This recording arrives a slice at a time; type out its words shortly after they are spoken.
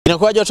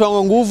Inakuwaje watu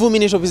wangu nguvu,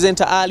 mimi ni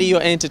presenter Ali,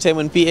 your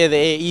entertainment PA. The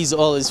A is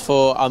always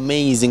for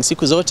amazing.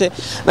 Siku zote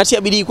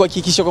natia bidii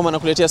kuhakikisha kwamba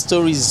nakuletea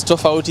stories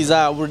tofauti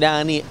za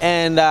burudani.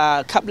 And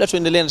kabla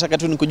tuendelee, nataka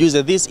tu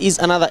nikujuze, this is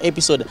another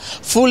episode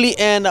fully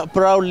and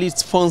proudly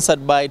sponsored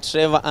by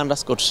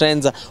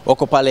Trevor_Trends.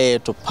 Wako pale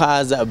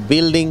Topaz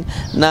Building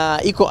na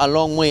iko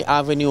along Way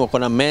Avenue. Wako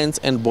na men's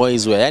and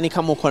boys wear. Yani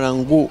kama uko na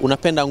nguo,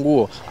 unapenda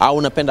nguo au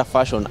unapenda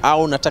fashion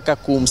au unataka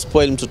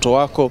kumspoil mtoto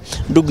wako,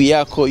 ndugu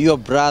yako, your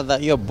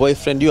brother, your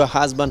boyfriend, your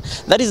husband,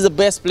 that is the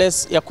best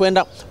place ya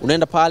kwenda.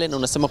 Unaenda pale na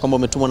unasema kwamba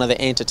umetumwa na The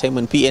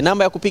Entertainment PA.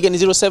 Namba ya kupiga ni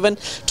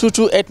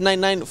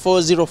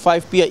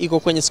 0722899405. Pia iko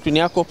kwenye screen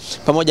yako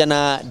pamoja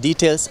na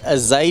details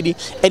zaidi.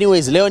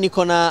 Anyways, leo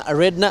niko na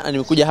Redna na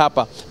nimekuja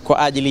hapa kwa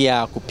ajili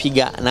ya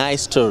kupiga nice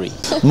story.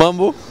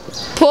 Mambo?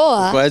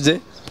 Poa. Kwaje?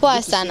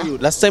 Poa sana.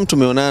 Last time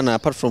tumeonana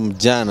apart from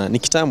jana ni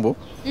kitambo.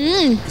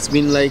 It's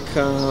been like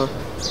 2-3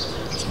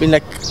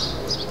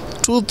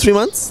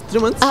 months? 3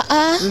 months?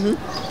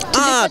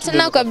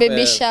 Tulipatana kwa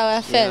baby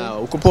shower film.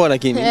 Yeah, uko poa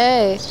lakini.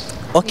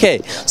 Okay,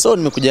 so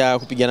nimekuja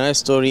kupiga nawe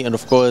story, and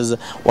of course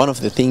one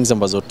of the things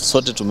ambazo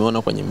sote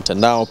tumeona kwenye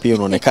mtandao pia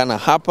unaonekana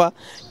hapa,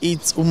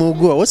 it's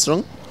umeugua. What's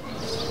wrong?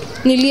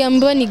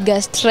 Niliambiwa ni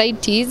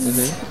gastritis.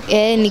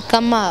 Ni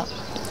kama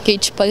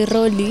H.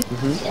 pylori.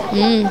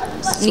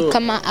 Ni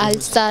kama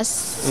ulcers.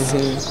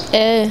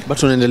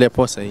 But unaendelea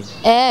poa sasa hii.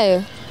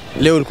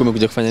 Leo ulikuwa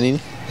umekuja kufanya nini?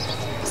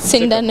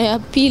 Sindano ya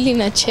pili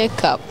na check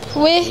up.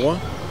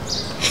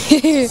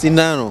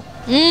 Sindano.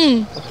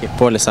 Okay,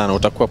 pole sana,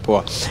 utakuwa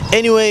poa.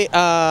 Anyway,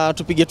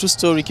 tupige tu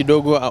story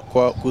kidogo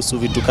kwa kuhusu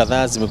vitu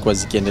kadhaa zimekuwa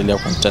zikiendelea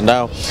kwa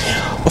mtandao.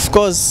 Of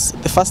course,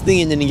 the first thing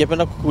yenye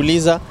ningependa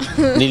kukuuliza,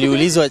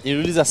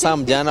 niliuliza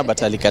Sam jana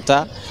but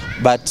alikataa,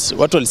 but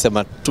watu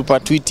walisema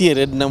tuitie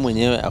Redna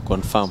mwenyewe a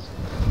confirm.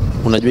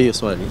 Unajua hiyo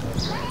swali?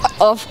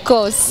 Of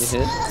course.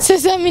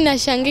 Sasa mimi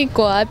nashangaa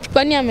iko wapi?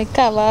 Kwani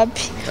amekaa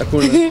wapi?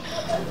 Hakuna.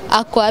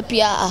 Ako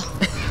wapi?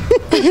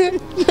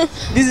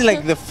 This is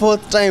like the 4th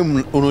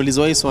time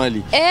unaulizwa hii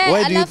swali.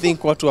 Why do you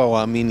think watu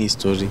hawaamini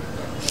story?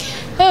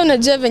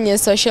 Unajua venye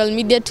social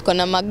media tuko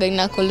na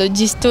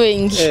gynecologist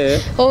wengi.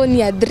 Ni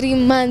ya 3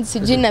 months,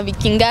 sijui na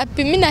wiki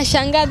ngapi. Mimi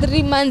nashangaa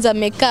 3 months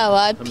amekaa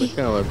wapi?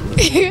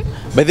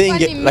 By the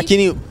way,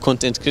 lakini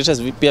content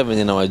creators pia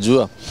venye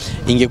nawajua,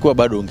 ingekuwa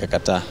bado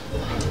ungekataa.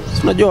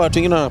 Unajua watu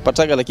wengine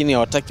wanapataga lakini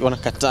hawataki,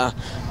 wanakataa.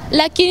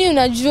 Lakini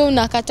unajua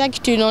unakataa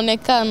kitu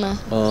inaonekana.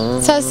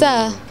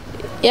 Sasa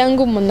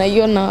yangu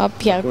mnaiona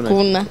wapi?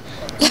 Hakuna.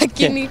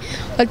 Lakini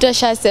watu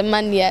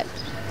washasema ni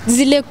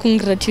zile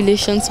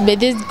congratulations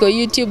birthdays kwa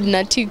YouTube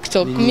na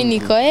TikTok. Mimi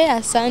niko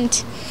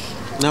asante.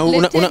 Na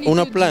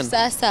una plan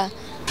sasa?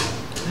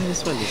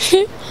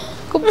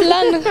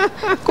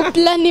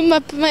 Kuplani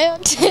mapema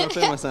yote.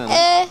 Mapema sana.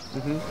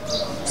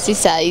 Si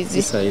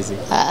saizi.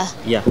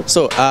 Yeah.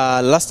 So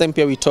last time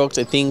pia we talked,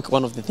 I think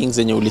one of the things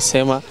zenye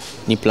ulisema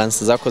ni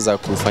plans zako za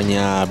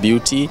kufanya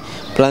beauty.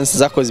 Plans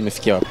zako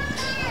zimefikia wapi?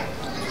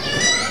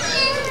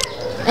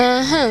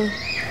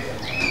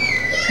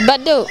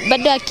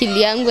 Bado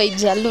akili yangu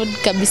haijaload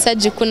kabisa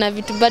juu kuna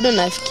vitu bado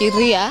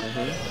nafikiria.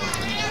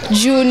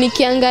 Juu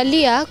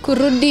nikiangalia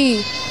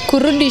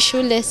kurudi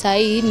shule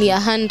sahi ni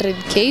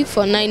 100k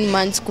for 9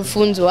 months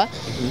kufunzwa.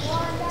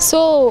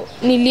 So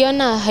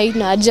niliona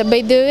haina haja.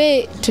 By the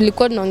way,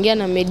 tulikuwa tunaongea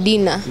na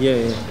Medina.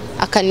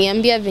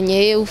 Akaniambia venye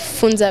yeye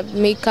ufunza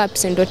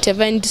makeups and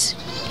whatever, and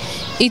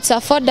it's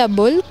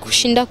affordable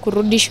kushinda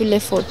kurudi shule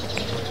for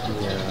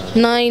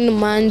 9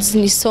 months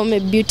nisome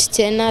beauty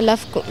tena,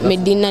 alafu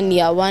Medina ni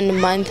ya 1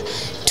 month,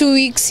 2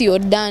 weeks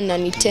you're done na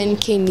ni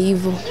 10k ni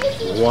hivyo.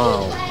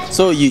 Wow.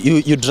 So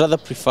you'd rather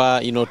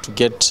prefer, to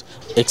get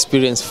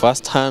experience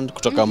first hand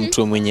kutoka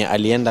mtu mwenye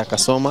alienda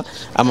akasoma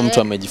ama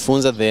mtu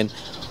amejifunza? Then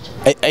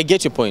I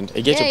get your point.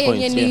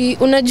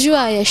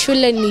 Unajua ya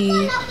shule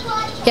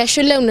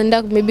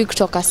unaenda maybe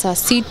kutoka saa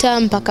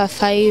 6 mpaka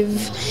 5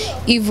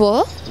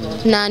 hivyo,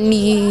 na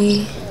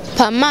ni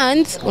per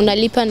month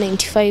unalipa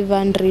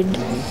 9500.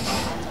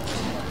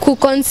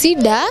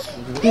 Kuconsider,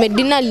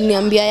 Medina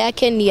aliniambia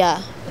yake ni ya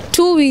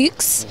 2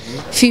 weeks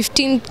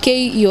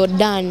 15k you're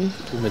done.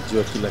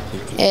 Umejua kila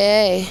kitu.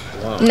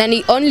 Na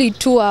ni only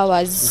 2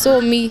 hours.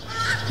 So mimi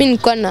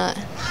nilikuwa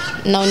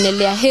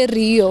naonelea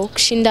heri hiyo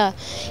kushinda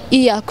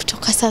ya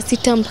kutoka saa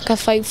 6 mpaka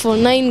 5 for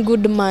 9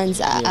 good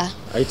months.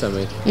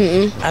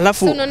 Haitamake.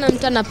 Alafu unaona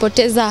mtu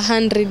anapoteza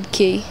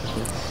 100k.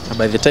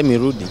 By the time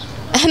irudi.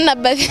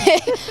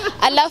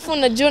 Alafu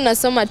unajua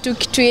unasoma tu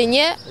kitu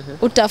yenye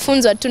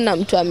utafunzwa tu na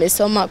mtu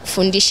amesoma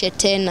kufundishe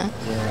tena.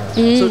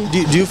 So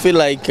do you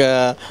feel like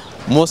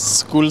most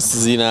schools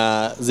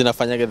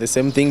zinafanya the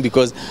same thing?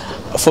 Because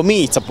for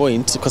me it's a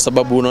point, kwa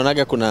sababu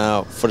unaonaga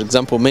kuna, for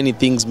example, many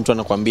things mtu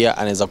anakuambia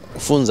anaweza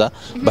kukufunza,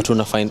 but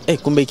una find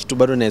kumbe kitu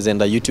bado naweza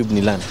enda YouTube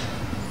ni learn.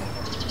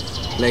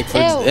 Like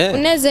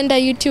unaweza enda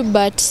YouTube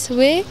but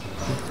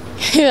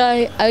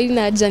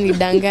haina haja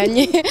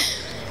nidanganye.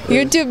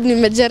 YouTube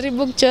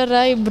nimejaribu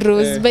kuchora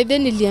eyebrows. By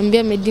then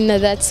niliambia Medina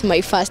that's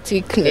my first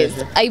weakness.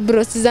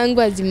 Eyebrows zangu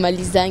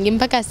hazimalizangi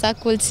mpaka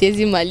circles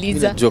siwezi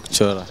maliza. Unajua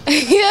kuchora?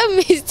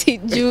 Mimi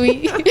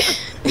sijui.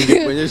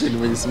 Ningekuonyesha ni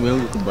mwenye simu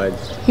yangu kubali.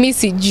 Mimi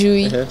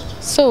sijui.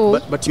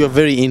 So but you are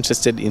very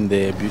interested in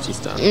the beauty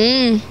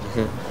stand.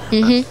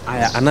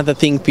 Another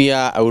thing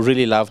pia I would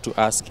really love to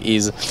ask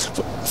is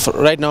for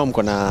right now I'm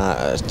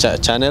gonna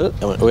channel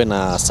when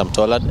Sam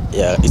Tollard,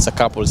 it's a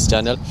couples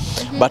channel,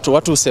 but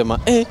watu husema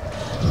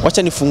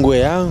wacha nifungue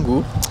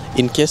yangu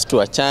in case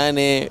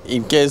tuachane,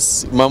 in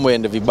case mambo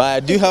yaende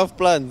vibaya. Do you have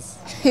plans?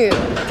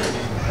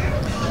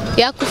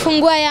 Ya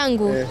kufungua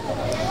yangu?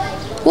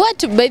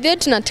 What by the way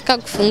tunataka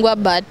kufungua,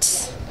 but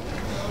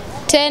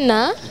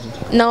tena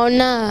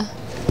naona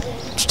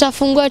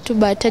tutafungua tu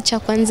batacha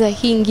kwanza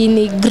hii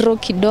ingine grow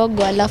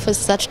kidogo, alafu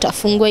sasa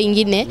tutafungua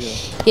ingine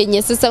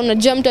yenye sasa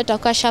unajua mtu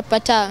atakuwa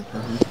shapata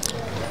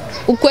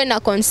ukwe na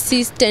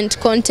consistent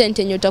content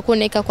yenye utakuwa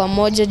unaeka kwa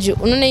moja juu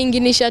unaona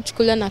ingine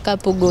ishachukula na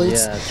couple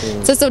goals.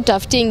 Sasa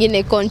utafutie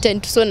ingine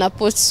content so na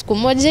post siku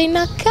moja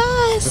inakaa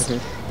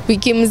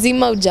wiki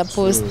mzima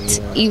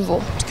hujapost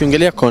hivyo.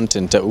 Tukiongelea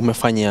content,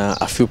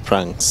 umefanya a few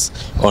pranks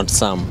on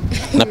Sam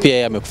na pia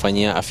yeye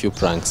amekufanyia a few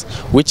pranks.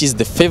 Which is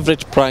the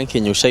favorite prank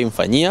yenye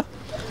ushaimfanyia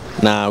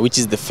na which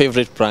is the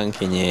favorite prank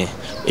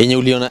yenye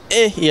uliona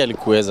hii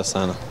alikuweza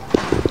sana?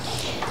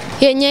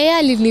 Yenye yeye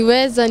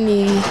aliniweza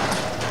ni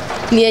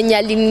yenye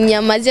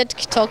alininyamazia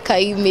tukitoka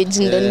image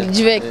ndo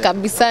nijue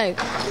kabisa.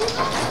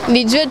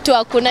 Nijue tu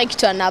hakuna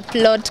kitu ana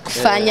plot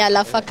kufanya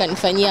alafu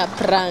akanifanyia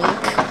prank.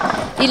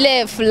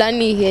 Ile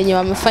fulani yenye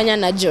wamefanya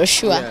na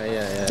Joshua.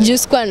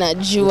 Just kwa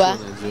najua.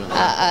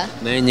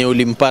 Na yenye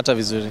ulimpata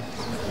vizuri?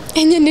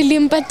 Yenye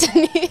nilimpata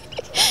ni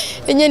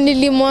yenye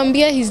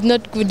nilimwambia he's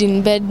not good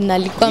in bed na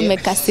alikuwa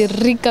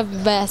amekasirika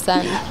vibaya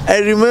sana.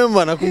 I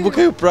remember, nakumbuka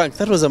hiyo prank.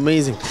 That was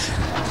amazing.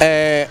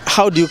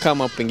 How do you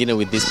come up pengine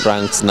with these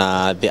pranks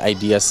na the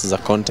ideas za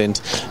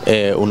content?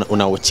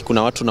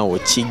 Kuna watu na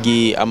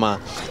watchigi ama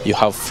you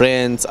have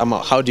friends ama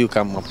how do you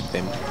come up with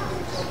them?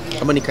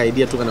 Kama ni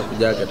idea tu kana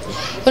kujaga tu.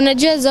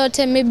 Unajua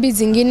zote maybe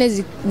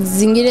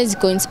zingine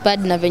ziko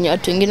inspired na venye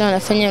watu wengine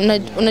wanafanya.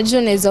 Unajua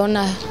unaweza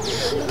ona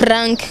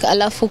prank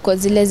alafu kwa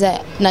zile za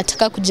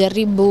nataka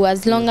kujaribu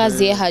as long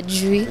as yeye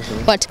hajui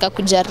wataka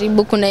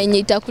kujaribu, kuna yenye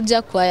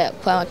itakuja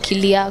kwa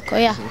akili yako.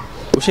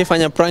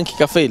 Ushaifanya prank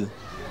ikafail?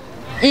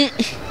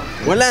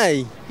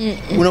 Walai.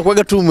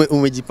 Unakuaga tu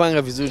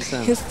umejipanga vizuri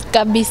sana.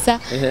 Kabisa.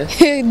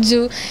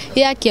 Juu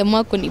yake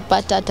akiamua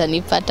kunipata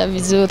atanipata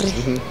vizuri.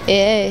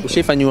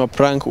 Ushaifanywa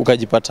prank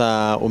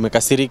ukajipata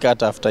umekasirika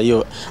hata after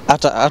hiyo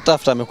hata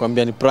after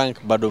amekwambia ni prank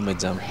bado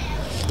umejam?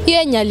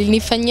 Yeye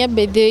alinifanyia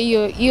bedhe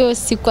hiyo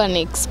siku ana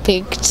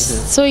expect.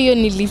 So hiyo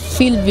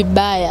nilifeel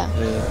vibaya.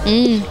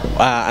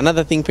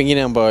 Another thing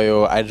pengine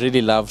ambayo I'd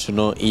really love to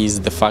know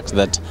is the fact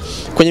that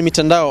kwenye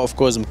mitandao of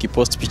course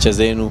mkipost picha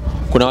zenu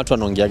kuna watu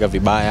wanaongeaga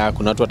vibaya,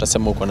 kuna watu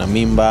watasema uko na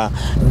mimba.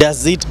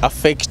 Does it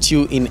affect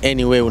you in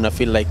any way? Una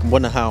feel like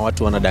mbona hawa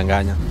watu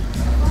wanadanganya?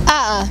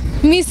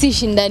 Mimi si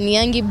shindani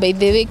yangi by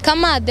the way.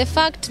 Kama the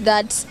fact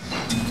that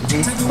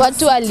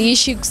watu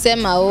waliishi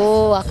kusema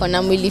wako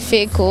na mwili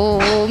fake,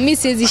 mimi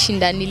siwezi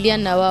shindanilia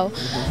na wao.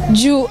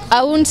 Juu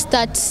I won't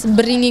start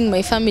bringing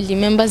my family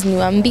members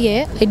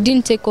niwaambie I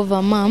didn't take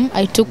over mom,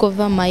 I took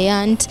over my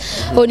aunt.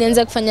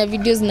 Nianza kufanya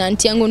videos na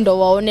aunti yangu ndo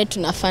waone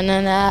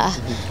tunafanana.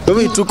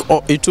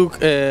 You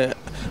took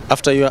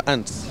after your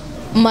aunt?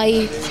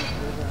 My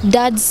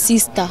dad's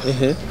sister.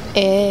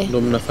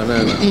 Ndo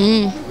mnafanana.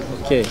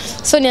 Okay.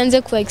 So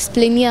nianze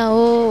kuexplainia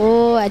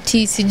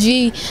ati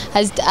sijui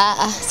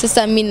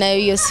sasa mimi na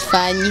hiyo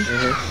sifanyi.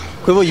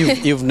 Kwa hivyo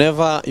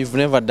you've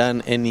never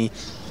done any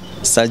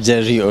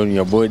surgery on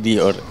your body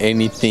or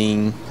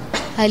anything?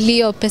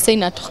 Aliyo pesa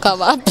inatoka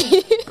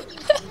wapi?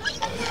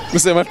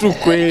 Kusema tu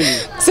kweli.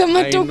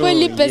 Kusema tu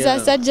kweli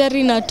pesa surgery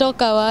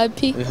inatoka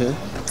wapi?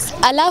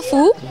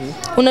 Alafu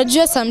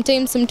unajua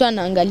sometimes mtu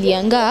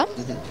anaangalianga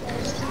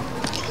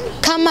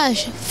kama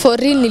for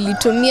real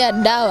nilitumia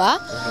dawa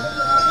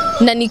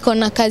na niko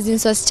na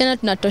cousins wasichana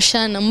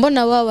tunatoshana,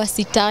 mbona wao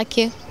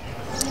wasitake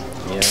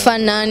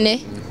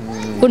tufanane?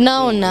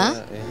 Unaona?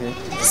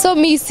 So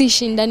mimi si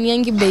shindani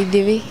yangi by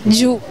the way.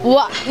 Juu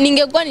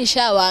ningekuwa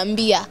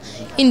nishawaambia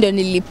ndio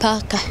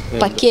nilipaka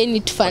pakeni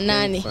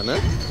tufanane.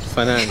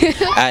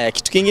 Aya,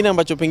 kitu kingine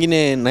ambacho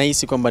pengine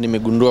nahisi kwamba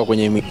nimegundua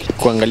kwenye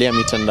kuangalia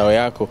mitandao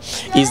yako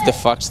is the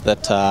fact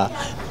that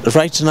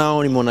right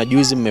now nimeona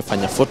juzi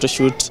mmefanya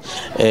photoshoot,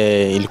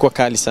 ilikuwa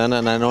kali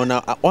sana na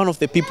naona one of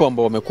the people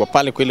ambao wamekuwa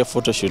pale kwa ile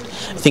photoshoot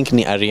I think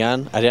ni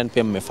Arian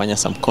pia mmefanya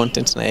some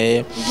content na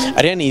yeye.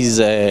 Arian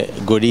is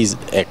Godin's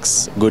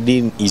ex.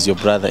 Godin is your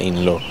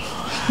brother-in-law.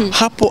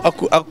 Hapo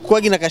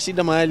akuagi na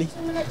kashida mahali?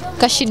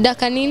 Kashida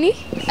kanini?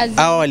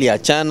 Hao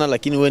waliachana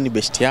lakini wewe ni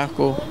best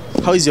yako.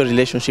 How is your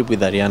relationship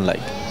with Arian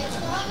like?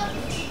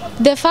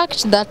 The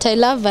fact that I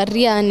love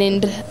Arian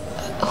and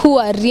who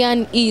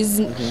Arian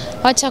is,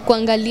 wacha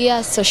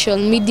kuangalia social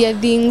media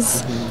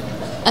things.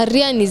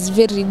 Arian is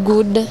very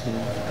good.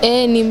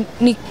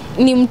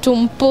 Ni mtu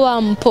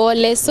mpoa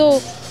mpole.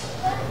 So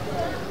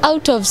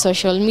out of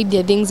social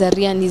media things,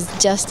 Arian is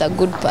just a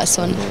good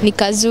person. Ni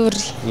kazuri.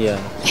 Yeah.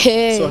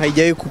 Hey. So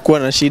haijawahi kukuwa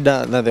na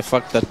shida na the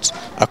fact that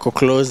uko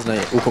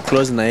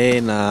close na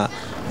yeye na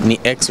ni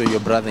ex or your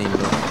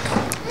brother-in-law?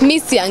 Mi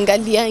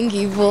siangaliangi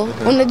hivyo.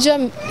 Unajua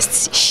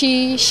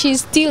she's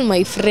still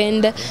my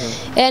friend.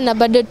 Na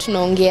bado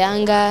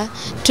tunaongeanga.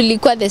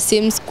 Tulikuwa the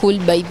same school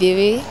by the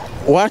way.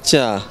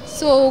 Wacha.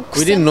 So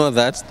we didn't know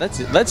that.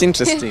 That's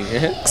interesting.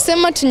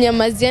 Kusema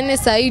tunyamaziane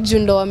saa hii juu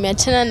ndo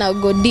wameachana na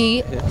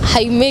Godi,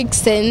 hai make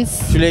sense.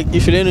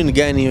 Shule yenu ni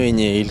gani hiyo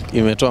yenye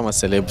imetoa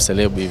maceleb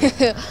hivi?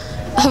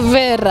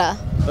 Vera.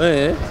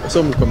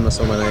 So mlikuwa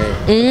mnasoma na yeye.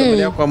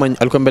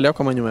 Alikuwa mbele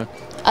yako ama nyuma yako?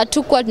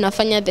 Hatukuwa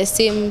tunafanya the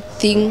same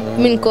thing.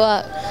 Mimi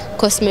nilikuwa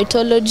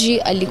cosmetology,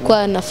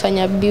 alikuwa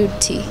anafanya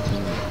beauty.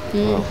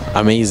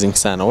 Amazing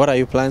sana. What are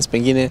your plans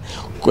pengine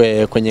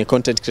kwenye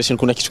content creation?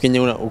 Kuna kitu kenye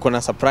uko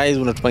na surprise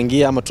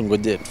unatupangia ama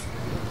tungoje tu?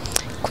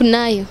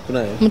 Kunayo.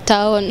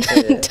 Mtaona.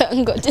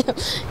 Mtangoja.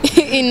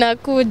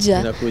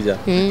 Inakuja.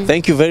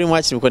 Thank you very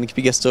much. Nimekuwa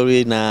nikipiga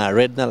story na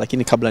Redna,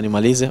 lakini kabla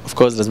nimalize, of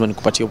course lazima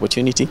nikupatie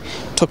opportunity.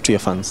 Talk to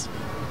your fans.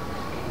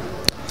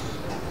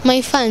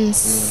 My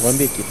fans.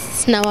 Waambie kitu.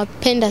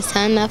 Nawapenda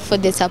sana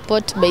for the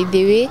support by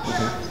the way.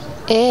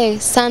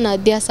 Sana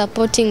they are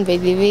supporting by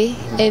the way.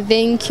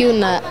 Thank you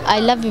na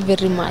I love you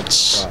very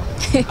much. Wow.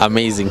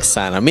 Amazing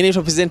sana. Mimi ni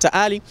presenter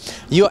Ali.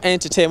 Your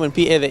entertainment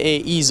PA the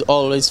A is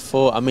always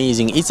for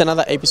amazing. It's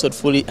another episode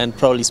fully and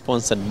proudly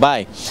sponsored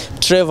by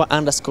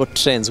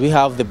Trevor_Trends. We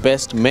have the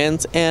best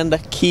men's and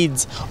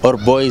kids or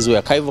boys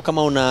wear. Kwa hivyo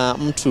kama una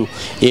mtu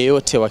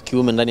yeyote wa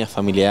kiume ndani ya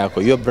familia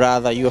yako, your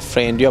brother, your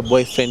friend, your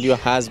boyfriend, your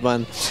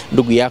husband,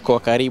 ndugu yako wa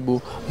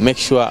karibu,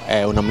 make sure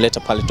unamleta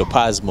pale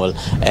Topaz Mall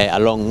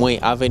along Moi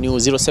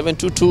Avenue.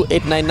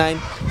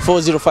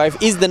 0722899405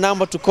 is the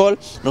number to call.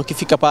 Na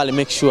ukifika pale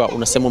make sure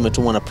unasema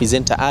umetumwa na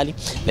presenter Ali,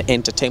 the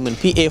entertainment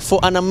PA, for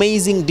an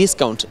amazing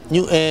discount.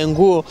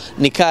 Nguo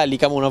ni kali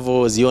kama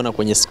unavyoziona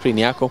kwenye screen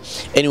yako.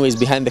 Anyways,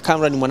 behind the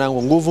camera ni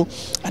mwanangu nguvu,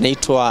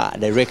 anaitwa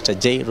director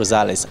J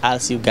Rosales. I'll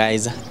see you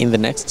guys in the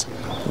next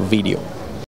video.